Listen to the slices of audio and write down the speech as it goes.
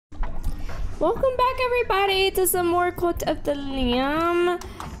Welcome back, everybody, to some more Cult of the Lamb.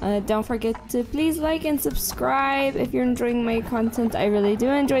 Don't forget to please like and subscribe if you're enjoying my content. I really do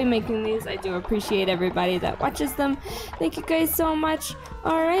enjoy making these. I do appreciate everybody that watches them. Thank you guys so much.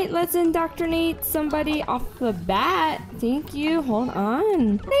 All right, let's indoctrinate somebody off the bat. Thank you. Hold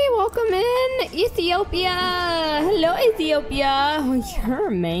on. Hey, welcome in, Ethiopia. Hello, Ethiopia. Oh, you're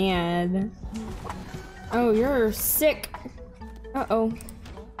mad. Oh, you're sick. Uh-oh.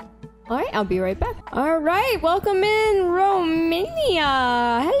 All right, I'll be right back. All right, welcome in,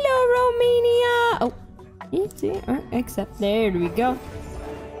 Romania. Hello, Romania. Oh, easy. Except there we go.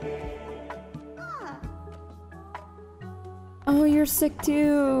 Oh, you're sick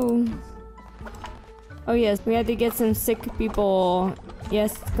too. Oh yes, we had to get some sick people.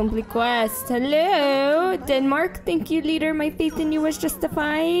 Yes, complete quest. Hello, Denmark. Thank you, leader. My faith in you was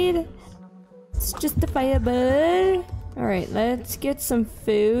justified. It's justifiable. All right, let's get some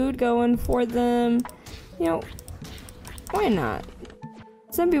food going for them. You know, why not?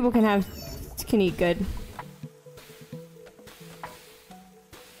 Some people can eat good.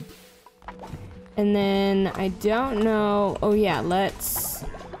 And then I don't know. Oh yeah, let's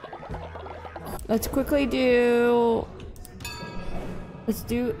quickly do. Let's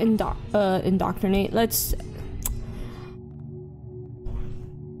do indoctrinate.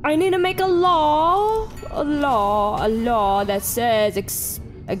 I need to make a law that says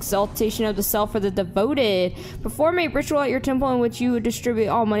exaltation of the self for the devoted. Perform a ritual at your temple in which you distribute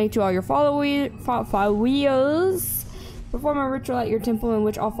all money to all your followers. Perform a ritual at your temple in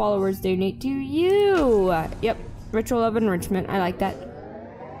which all followers donate to you. Yep, ritual of enrichment. I like that.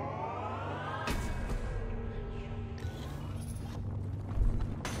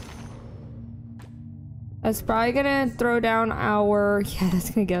 That's probably gonna throw down our... Yeah,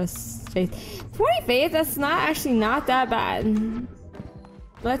 that's gonna give us faith. 20 faith, that's actually not that bad.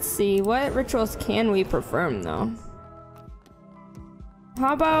 Let's see, what rituals can we perform though?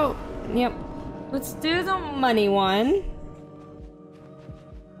 How about... Yep, let's do the money one.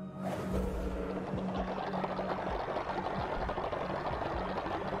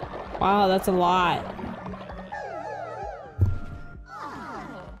 Wow, that's a lot.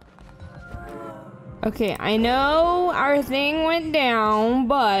 Okay, I know our thing went down,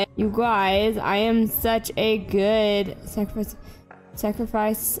 but you guys, I am such a good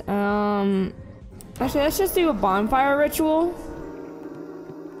sacrifice. Actually, let's just do a bonfire ritual.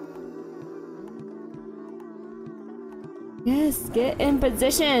 Yes, get in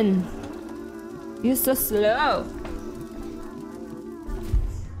position. You're so slow.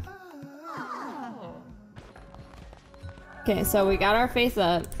 Okay, so we got our face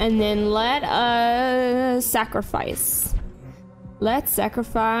up, and then let us sacrifice. Let's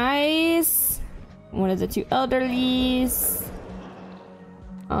sacrifice one of the two elderlies.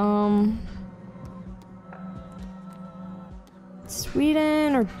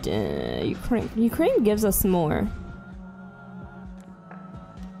 Sweden or Ukraine? Ukraine gives us more.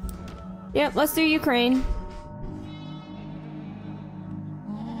 Yep, let's do Ukraine.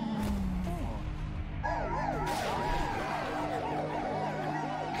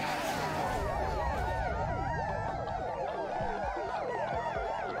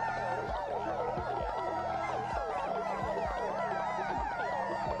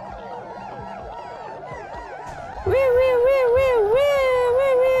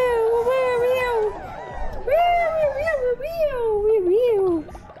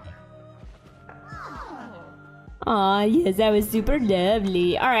 Aw, yes, that was super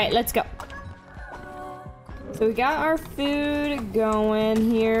lovely. All right, let's go. So we got our food going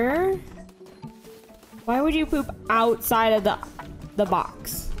here. Why would you poop outside of the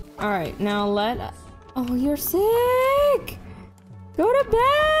box? All right, now oh, you're sick. Go to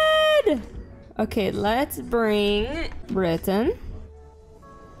bed. Okay, let's bring Britain.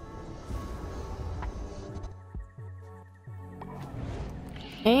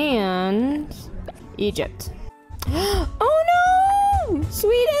 And Egypt. Oh no!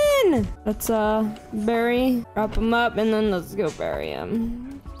 Sweden! Let's bury, wrap them up, and then let's go bury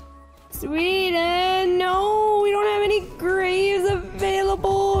them. Sweden! No! We don't have any graves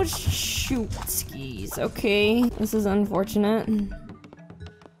available! Shoot, skis. Okay, this is unfortunate.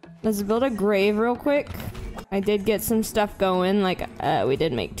 Let's build a grave real quick. I did get some stuff going, like we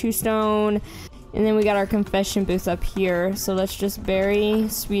did make 2 stone. And then we got our confession booth up here. So let's just bury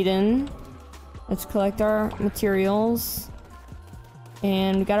Sweden. Let's collect our materials.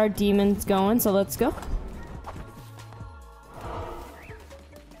 And we got our demons going, so let's go.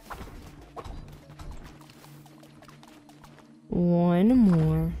 One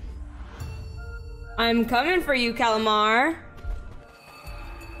more. I'm coming for you, Kallamar.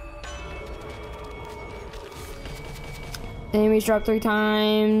 Enemies drop 3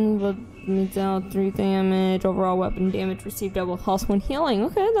 times. But means out 3 damage. Overall weapon damage received double health when healing.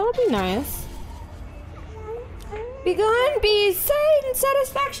 Okay, that'll be nice. Begun, be sight and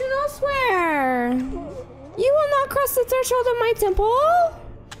satisfaction elsewhere. You will not cross the threshold of my temple.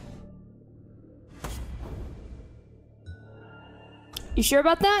 You sure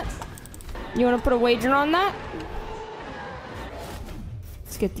about that? You want to put a wager on that?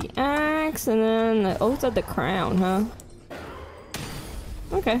 Let's get the axe and then the oath of the crown, huh?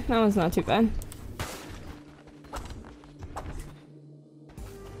 Okay, that one's not too bad.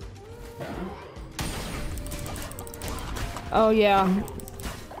 Oh yeah,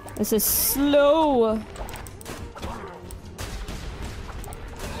 this is slow.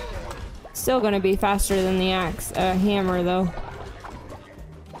 Still gonna be faster than the axe, hammer though.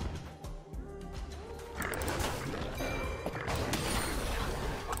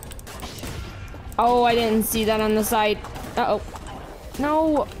 Oh, I didn't see that on the side. Uh-oh.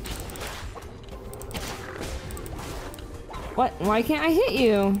 No. What? Why can't I hit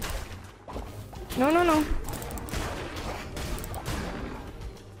you? No, no, no.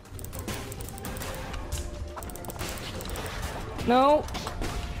 No.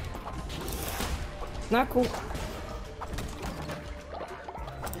 Not cool.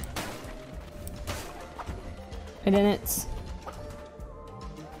 I didn't.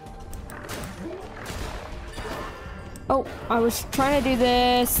 Oh, I was trying to do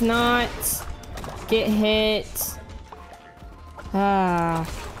this, not get hit. Ah.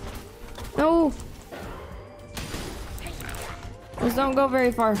 No. Just don't go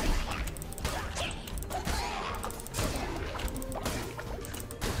very far.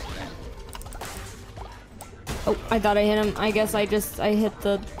 Oh, I thought I hit him. I guess I hit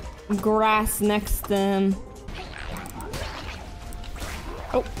the grass next to him.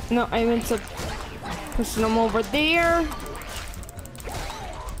 Oh, no, I meant to pushing him over there.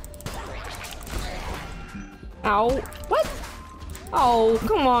 Ow. What? Oh,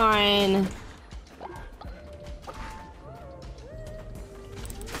 come on.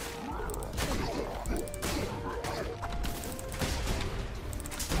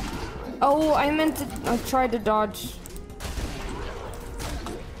 Oh, I meant to. I tried to dodge.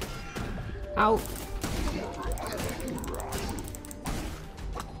 Ow.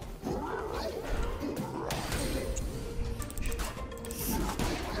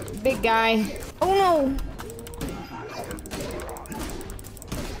 Big guy. Oh no!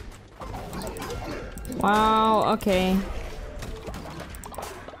 Wow, okay.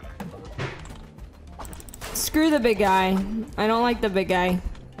 Screw the big guy. I don't like the big guy.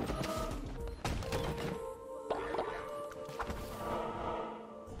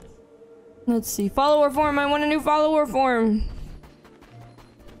 Let's see. Follower form. I want a new follower form.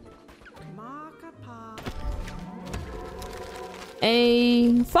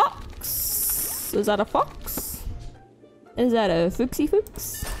 A fox. Is that a fox? Is that a foxy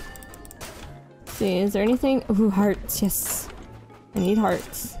fox? Let's see, is there anything? Ooh, hearts. Yes. I need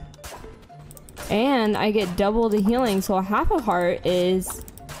hearts. And I get double the healing, so half a heart is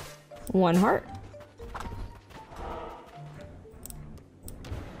 1 heart.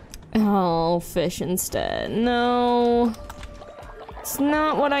 Oh, fish instead. No. It's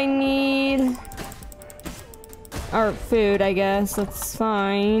not what I need. Or food, I guess. That's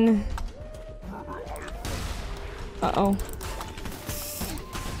fine. Uh-oh.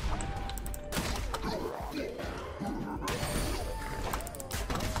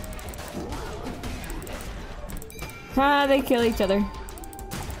 Ah, they kill each other.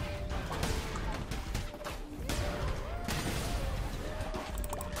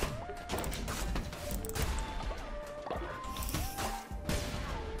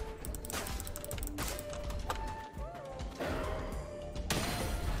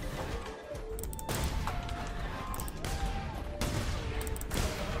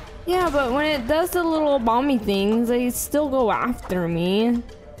 Yeah, but when it does the little bomby things, they still go after me.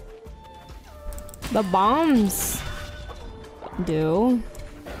 The bombs do.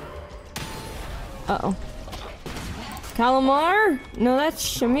 Uh-oh. Kallamar? No, that's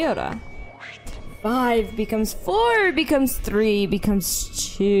Shamura. 5 becomes 4, becomes 3,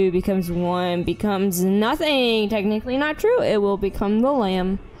 becomes 2, becomes 1, becomes nothing. Technically not true. It will become the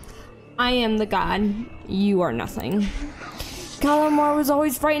lamb. I am the god. You are nothing. Kallamar was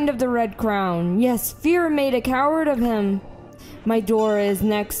always frightened of the red crown. Yes, fear made a coward of him. My door is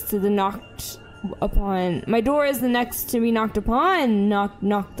next to the knocked upon. My door is the next to be knocked upon. Knock,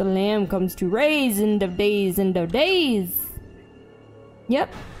 knock, the lamb comes to raise. End of days, end of days.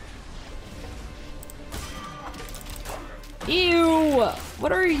 Yep. Ew.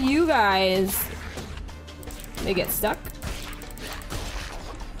 What are you guys? They get stuck.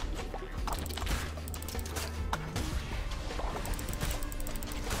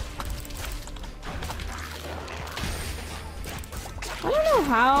 I don't know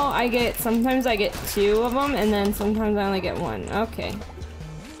how I get, sometimes I get 2 of them and then sometimes I only get 1. Okay.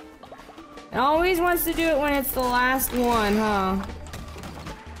 It always wants to do it when it's the last one, huh?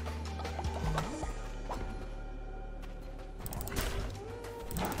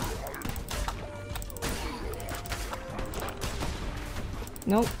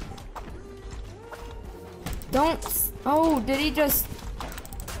 Nope. Don't. Oh, did he just?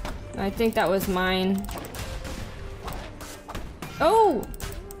 I think that was mine. Oh!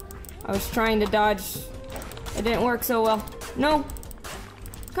 I was trying to dodge. It didn't work so well. No.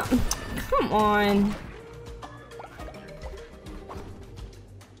 Come on.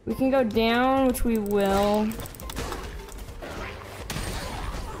 We can go down, which we will.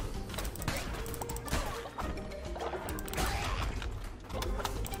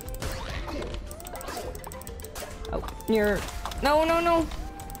 Oh, you're... No, no, no.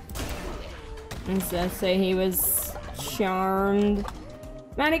 Instead, say he was charmed.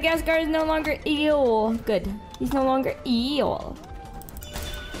 Madagascar is no longer eel. Good. He's no longer eel.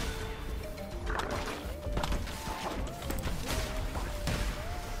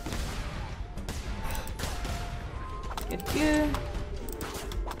 Good, good.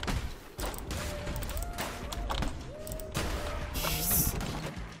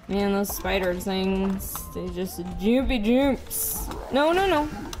 Man, those spider things, they just jumpy jumps. No, no, no.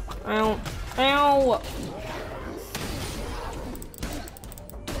 Ow. Ow.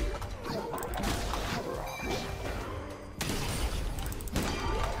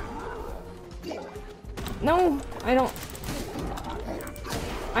 No, I don't.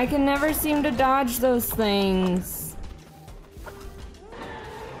 I can never seem to dodge those things.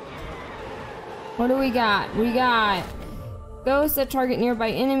 What do we got? We got ghosts that target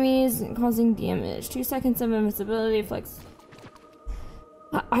nearby enemies, causing damage. 2 seconds of invincibility, flex.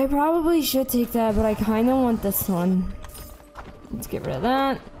 I probably should take that, but I kind of want this one. Let's get rid of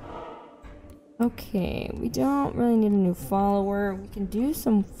that. Okay, we don't really need a new follower. We can do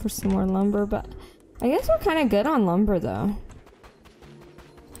some for some more lumber, but I guess we're kind of good on lumber, though.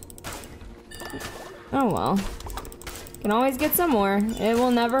 Oh well. Can always get some more. It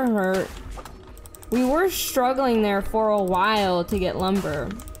will never hurt. We were struggling there for a while to get lumber.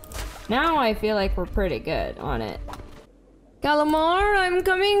 Now I feel like we're pretty good on it. Kallamar, I'm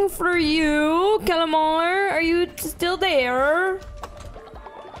coming for you. Kallamar, are you still there?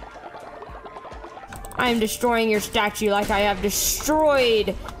 I'm destroying your statue like I have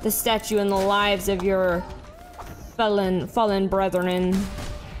destroyed the statue and the lives of your fallen brethren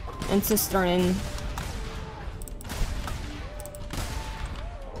and sisterin.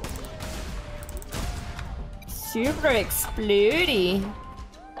 Super explodey.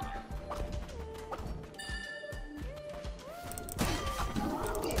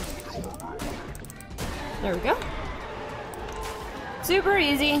 There we go. Super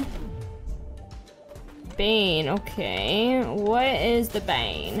easy. Bane, okay. What is the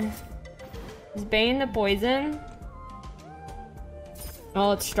Bane? Is Bane the poison?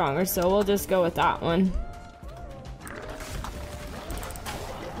 Oh, it's stronger, so we'll just go with that one.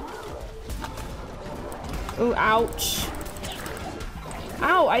 Ooh, ouch.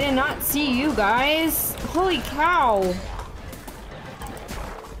 Ow, I did not see you guys. Holy cow.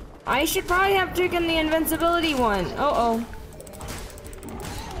 I should probably have taken the invincibility one. Uh-oh.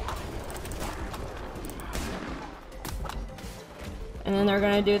 And then they're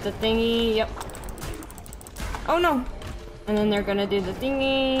gonna do the thingy. Yep. Oh no. And then they're gonna do the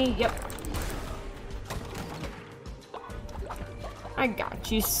thingy. Yep. I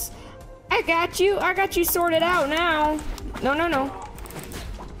got you. I got you. I got you sorted out now. No, no, no.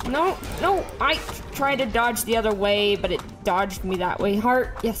 No, no. I tried to dodge the other way, but it dodged me that way.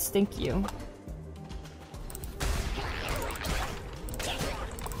 Heart. Yes, thank you.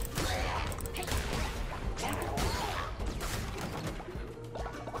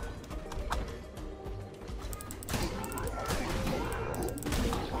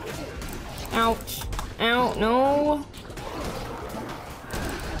 Ouch. Ow, no.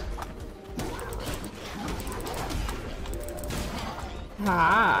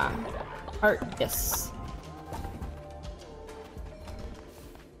 Ah. Heart, yes.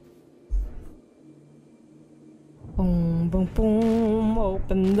 Boom, boom, boom.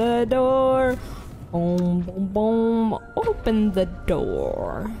 Open the door. Boom, boom, boom. Open the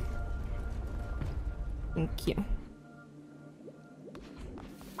door. Thank you.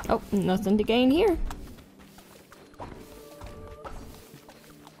 Oh, nothing to gain here.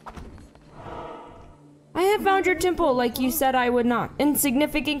 I have found your temple like you said I would not.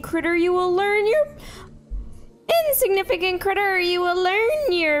 Insignificant critter, you will learn your insignificant critter, you will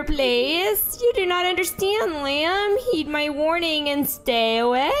learn your place. You do not understand, lamb. Heed my warning and stay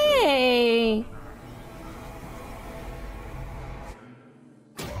away.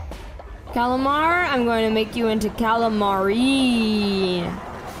 Kallamar, I'm going to make you into calamari.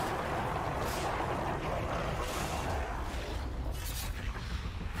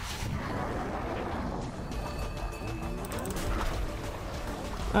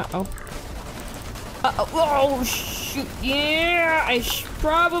 Uh-oh. Uh-oh. Oh, shoot. Yeah, I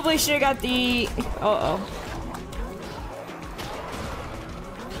probably should have got the... Uh-oh.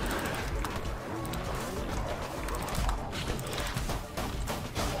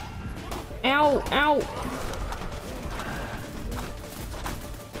 Ow, ow.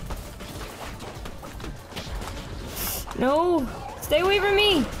 No, stay away from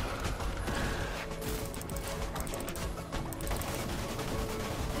me.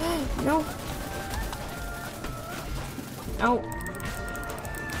 No. Ow.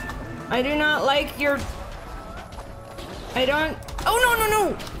 I do not like your... I don't... Oh, no, no,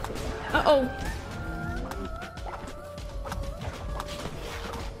 no. Uh-oh.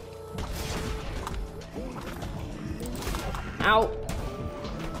 Ow.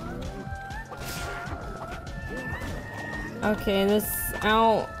 Okay, this...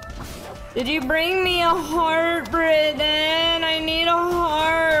 Ow. Did you bring me a heart, Britain? I need a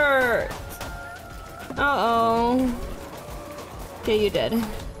heart. Uh-oh. Okay, you did.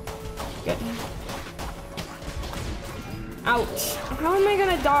 Good. Ouch. How am I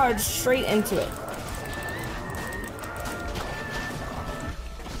gonna dodge straight into it?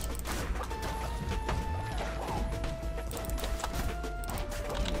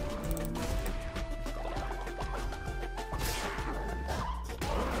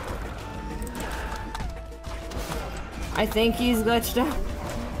 I think he's glitched out.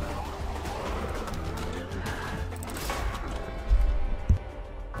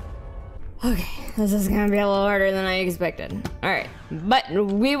 Okay, this is gonna be a little harder than I expected. Alright, but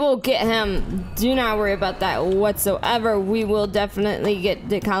we will get him. Do not worry about that whatsoever. We will definitely get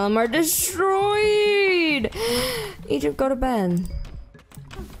the Kallamar destroyed. Egypt, go to bed.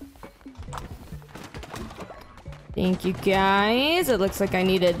 Thank you, guys. It looks like I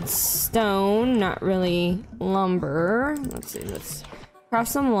needed stone, not really lumber. Let's see, let's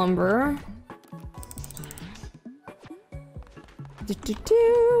craft some lumber.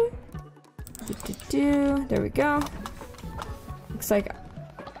 There we go. Looks like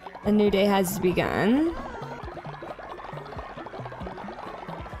a new day has begun.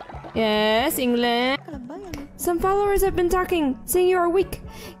 Yes, England. Some followers have been talking, saying you are weak.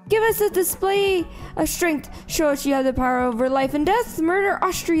 Give us a display of strength. Show us you have the power over life and death. Murder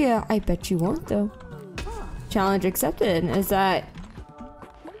Austria. I bet you won't, though. Challenge accepted. Is that...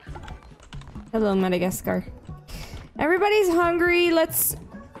 Hello, Madagascar. Everybody's hungry. Let's...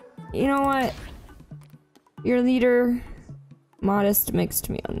 You know what? Your leader... Modest mixed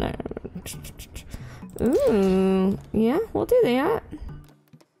meal. No. Ooh. Yeah, we'll do that.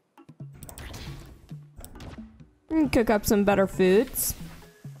 Cook up some better foods.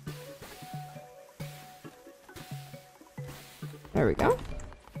 There we go.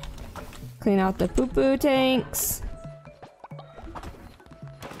 Clean out the poo-poo tanks.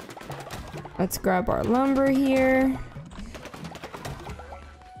 Let's grab our lumber here.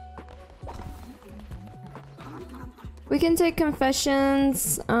 We can take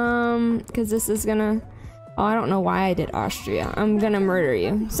confessions, because this is gonna... Oh, I don't know why I did Austria. I'm gonna murder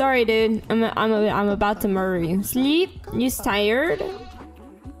you. Sorry, dude. I'm about to murder you. Sleep? You's tired?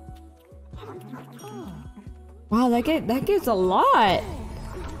 Wow, that gives a lot.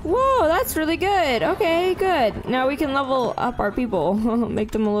 Whoa, that's really good. Okay, good. Now we can level up our people.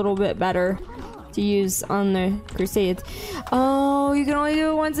 Make them a little bit better to use on the crusades. Oh, you can only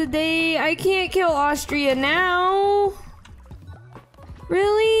do it once a day. I can't kill Austria now.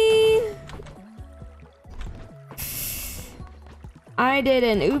 Really? I did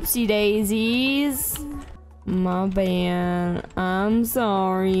an oopsie daisies. My bad. I'm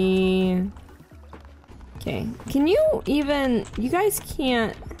sorry. Okay. Can you even... You guys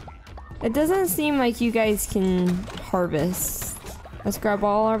can't... It doesn't seem like you guys can harvest. Let's grab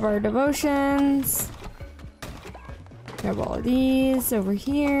all of our devotions. Grab all of these over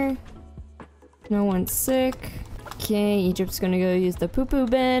here. No one's sick. Okay, Egypt's gonna go use the poo-poo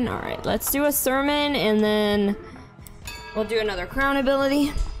bin. Alright, let's do a sermon and then we'll do another crown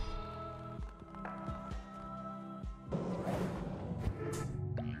ability.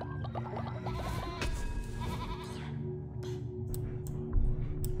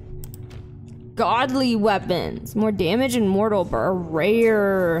 Godly weapons. More damage and mortal, but are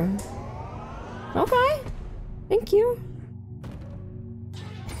rare. Okay. Thank you.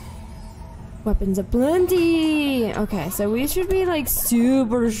 Weapons aplenty. Okay, so we should be like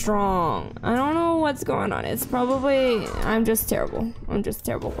super strong. I don't know what's going on. It's probably I'm just terrible. I'm just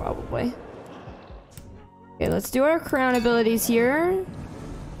terrible probably. Okay, let's do our crown abilities here.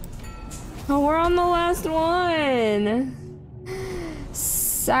 Oh, we're on the last one.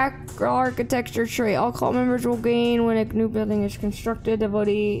 Sacral architecture trait. All cult members will gain when a new building is constructed.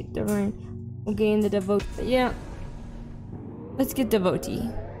 Devotee will gain the devote. Yeah. Let's get devotee.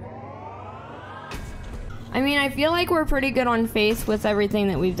 I mean, I feel like we're pretty good on faith with everything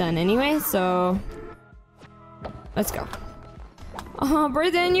that we've done anyway, so let's go. Oh,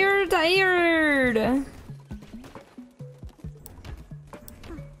 Britton, you're tired.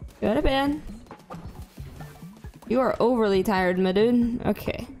 Go to bed. You are overly tired, my dude.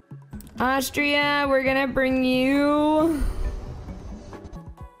 Okay. Austria, we're gonna bring you...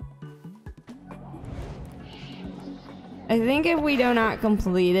 I think if we do not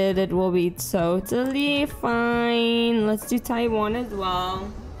complete it, it will be totally fine. Let's do Taiwan as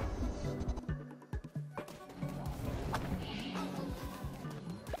well.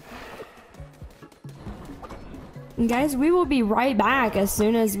 And guys, we will be right back as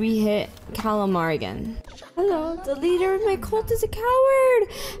soon as we hit Kallamar again. Hello, the leader of my cult is a coward.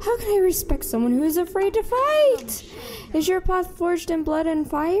 How can I respect someone who is afraid to fight? Is your path forged in blood and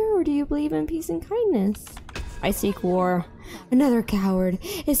fire, or do you believe in peace and kindness? I seek war. Another coward.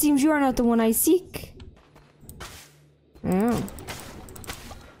 It seems you are not the one I seek. Oh.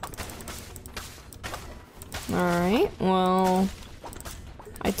 Alright, well...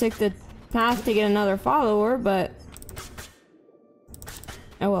 I took the path to get another follower, but...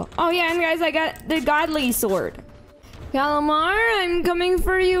 Oh well. Oh yeah, and guys, I got the godly sword. Kallamar, I'm coming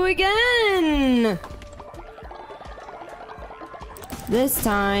for you again! This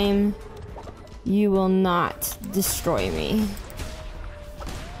time... you will not destroy me.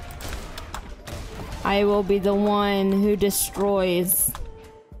 I will be the one who destroys.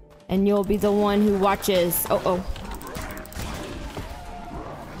 And you'll be the one who watches. Oh, oh.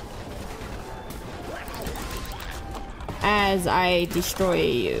 As I destroy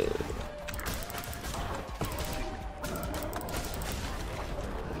you.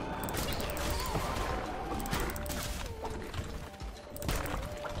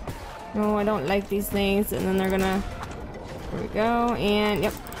 Oh, I don't like these things, and then they're gonna... There we go, and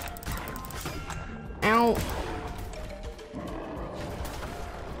yep. Ow.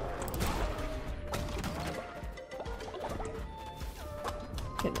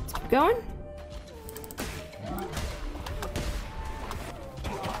 Okay, let's keep going.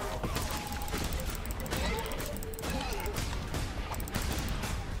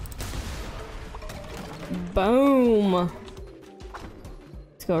 Boom.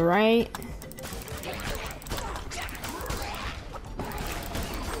 Let's go right.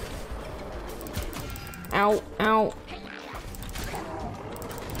 Ow, ow.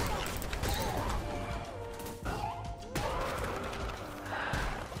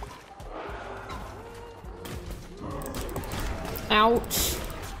 Ouch.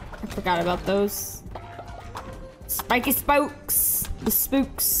 I forgot about those. Spiky spokes. The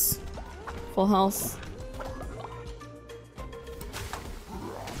spooks. Full health.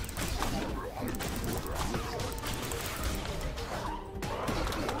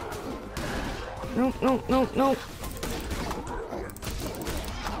 Nope, nope, nope, nope.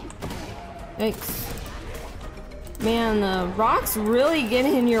 Thanks. Man, the rocks really get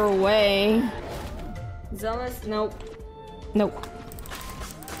in your way. Zealous? Nope. Nope.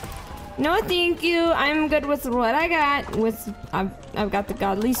 No, thank you. I'm good with what I got. I've got the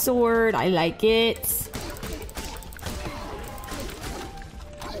godly sword. I like it.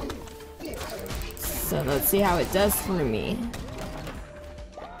 So let's see how it does for me.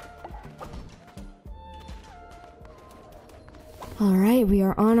 Alright, we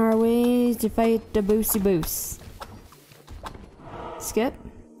are on our way to fight the Boosty Boos. Skip.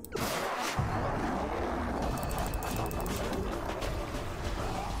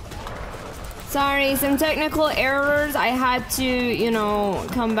 Sorry, some technical errors. I had to, you know,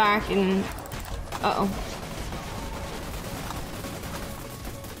 come back and... Uh-oh.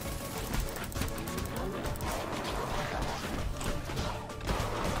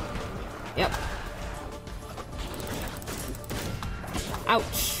 Yep.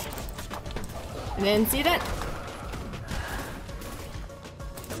 Ouch. I didn't see that.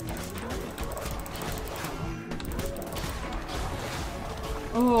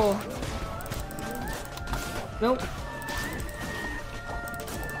 Oh. Nope.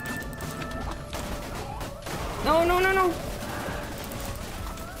 No, no, no, no.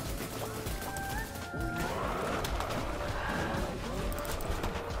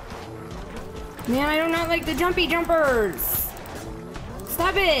 Man, I do not like the jumpy jumpers.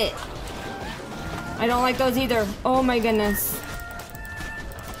 Stop it. I don't like those either. Oh my goodness.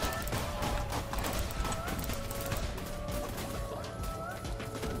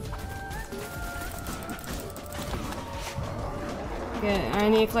 Okay, I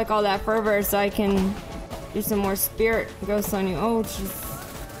need to collect all that fervor so I can do some more spirit ghosts on you. Oh, jeez.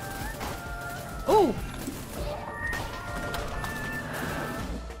 Oh!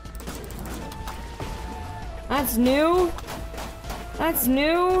 That's new? That's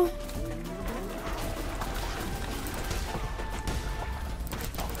new?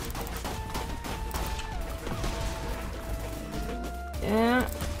 Yeah.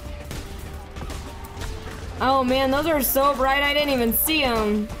 Oh man, those are so bright I didn't even see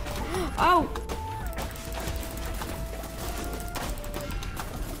them. Oh!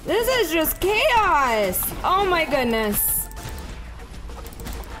 This is just chaos! Oh my goodness.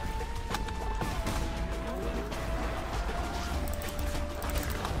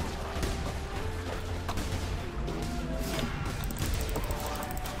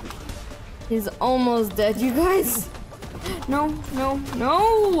 He's almost dead, you guys. No, no,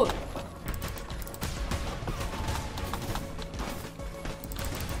 no!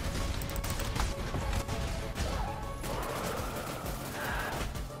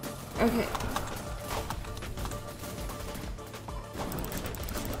 Okay.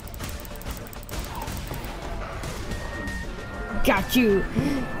 Got you!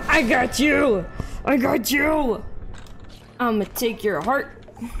 I got you! I got you! I'ma take your heart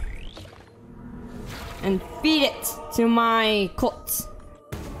and feed it to my cult.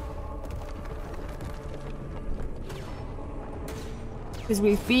 Because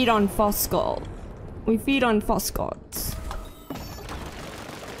we feed on false gold. We feed on false gods.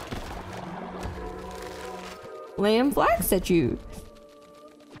 Lamb flax at you.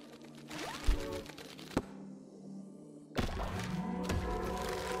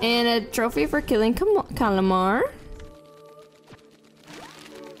 And a trophy for killing Kallamar.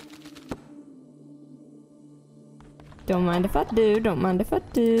 Don't mind if I do, don't mind if I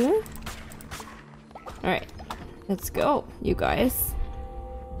do. Alright, let's go, you guys.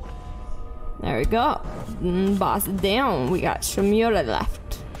 There we go. Boss down. We got Shamura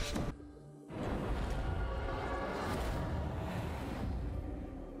left.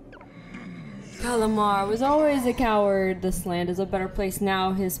 Kallamar was always a coward. This land is a better place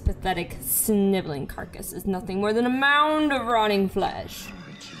now. His pathetic, sniveling carcass is nothing more than a mound of rotting flesh.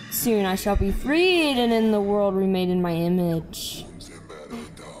 Soon I shall be freed, and in the world remade in my image.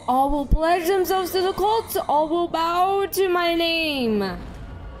 All will pledge themselves to the cult. All will bow to my name.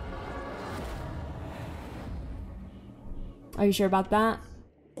 Are you sure about that?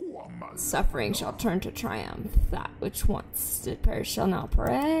 Suffering shall turn to triumph. That which once did perish shall now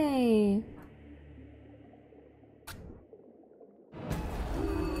pray.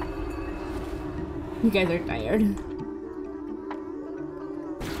 You guys are tired.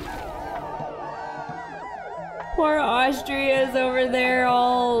 Poor Austria's over there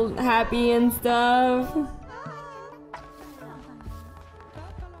all happy and stuff.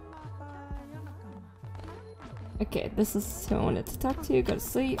 Okay, this is who I wanted to talk to. Go to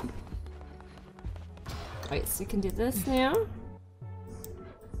sleep. Wait, so you can do this now?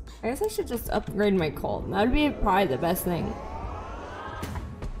 I guess I should just upgrade my cult. That would be probably the best thing.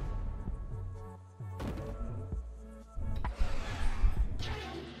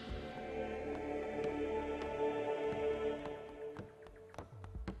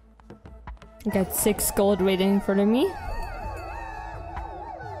 I got 6 gold waiting in front of me.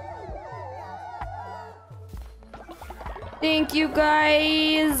 Thank you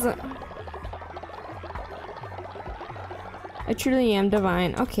guys! I truly am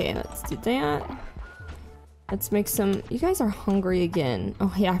divine. Okay, let's do that. Let's make some... You guys are hungry again.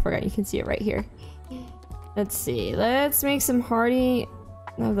 Oh yeah, I forgot. You can see it right here. Let's see. Let's make some hearty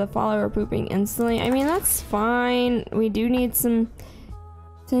of the follower pooping instantly. I mean, that's fine. We do need some...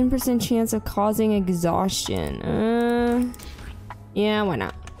 10% chance of causing exhaustion. Yeah, why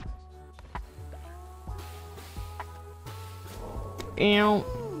not? Ow.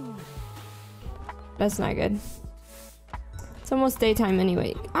 That's not good. It's almost daytime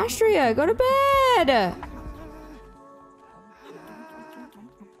anyway. Austria, go to bed!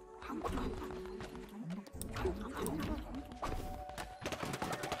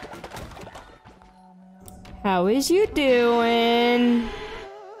 How is you doing?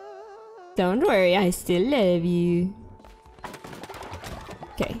 Don't worry, I still love you.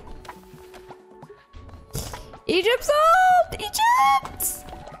 Okay. Egypt's up! Egypt!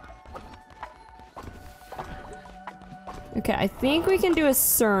 Okay, I think we can do a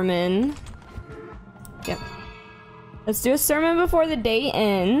sermon. Let's do a sermon before the day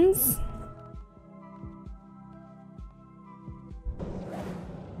ends.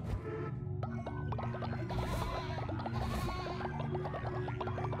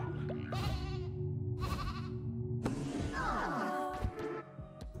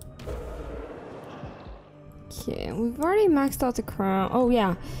 Okay, we've already maxed out the crown. Oh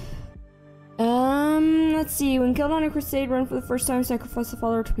yeah. Let's see. When killed on a crusade, run for the first time, sacrifice the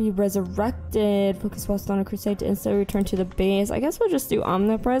follower to be resurrected. Focus whilst on a crusade to instantly return to the base. I guess we'll just do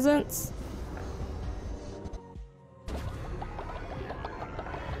omnipresence.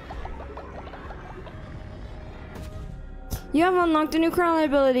 You have unlocked a new crown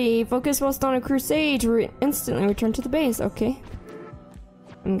ability. Focus whilst on a crusade to instantly return to the base. Okay.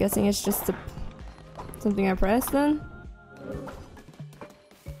 I'm guessing it's just something I pressed then.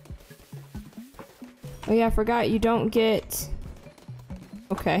 Oh yeah, I forgot you don't get...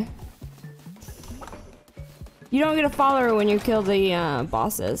 Okay. You don't get a follower when you kill the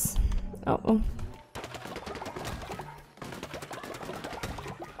bosses. Oh.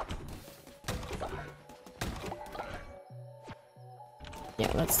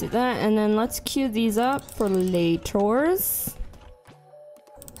 Yeah, let's do that. And then let's queue these up for lators.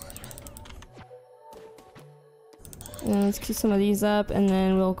 And let's queue some of these up, and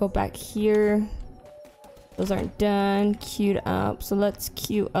then we'll go back here. Those aren't done, queued up. So let's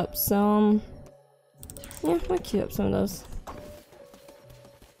queue up some. Yeah, we'll queue up some of those.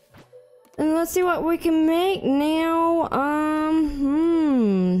 And let's see what we can make now.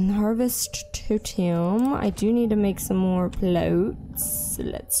 Harvest totem. I do need to make some more floats. So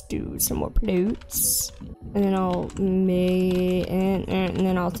let's do some more floats. And then I'll make, and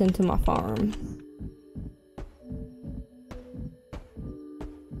then I'll tend to my farm.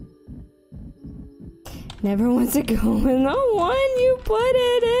 Never wants to go in the one you put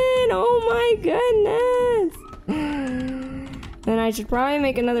it in. Oh my goodness. Then I should probably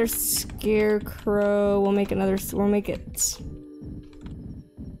make another scarecrow. We'll make it.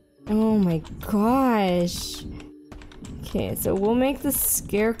 Oh my gosh. Okay, so we'll make the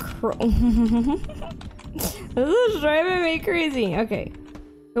scarecrow. This is driving me crazy. Okay,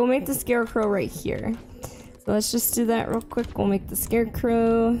 so we'll make the scarecrow right here. So let's just do that real quick. We'll make the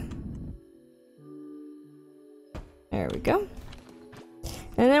scarecrow. There we go.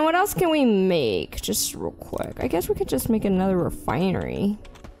 And then what else can we make? Just real quick. I guess we could just make another refinery.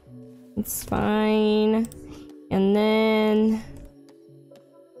 It's fine. And then...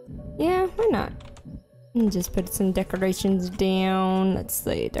 yeah, why not? And just put some decorations down. Let's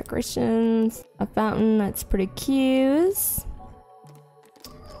see, decorations. A fountain, that's pretty cute.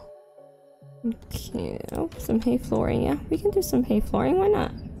 Okay, oh, some hay flooring. Yeah, we can do some hay flooring. Why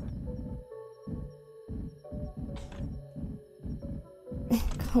not?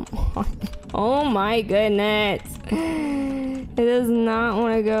 Come on. Oh my goodness. It does not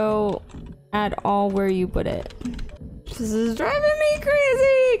want to go at all where you put it. This is driving me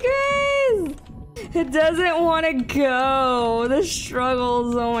crazy, guys. It doesn't want to go. The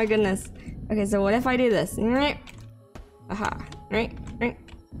struggles. Oh my goodness. Okay, so what if I do this? Aha. Right.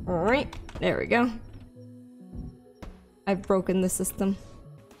 There we go. I've broken the system.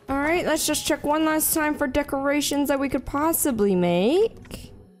 Alright, let's just check one last time for decorations that we could possibly make.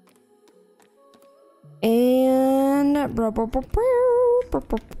 And...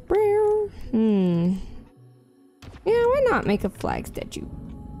 yeah, why not make a flag statue?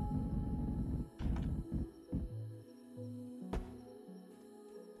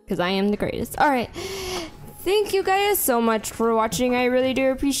 Because I am the greatest. Alright. Thank you guys so much for watching. I really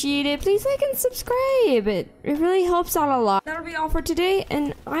do appreciate it. Please like and subscribe. It really helps out a lot. That'll be all for today,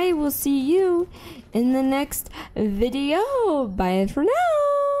 and I will see you in the next video. Bye for now.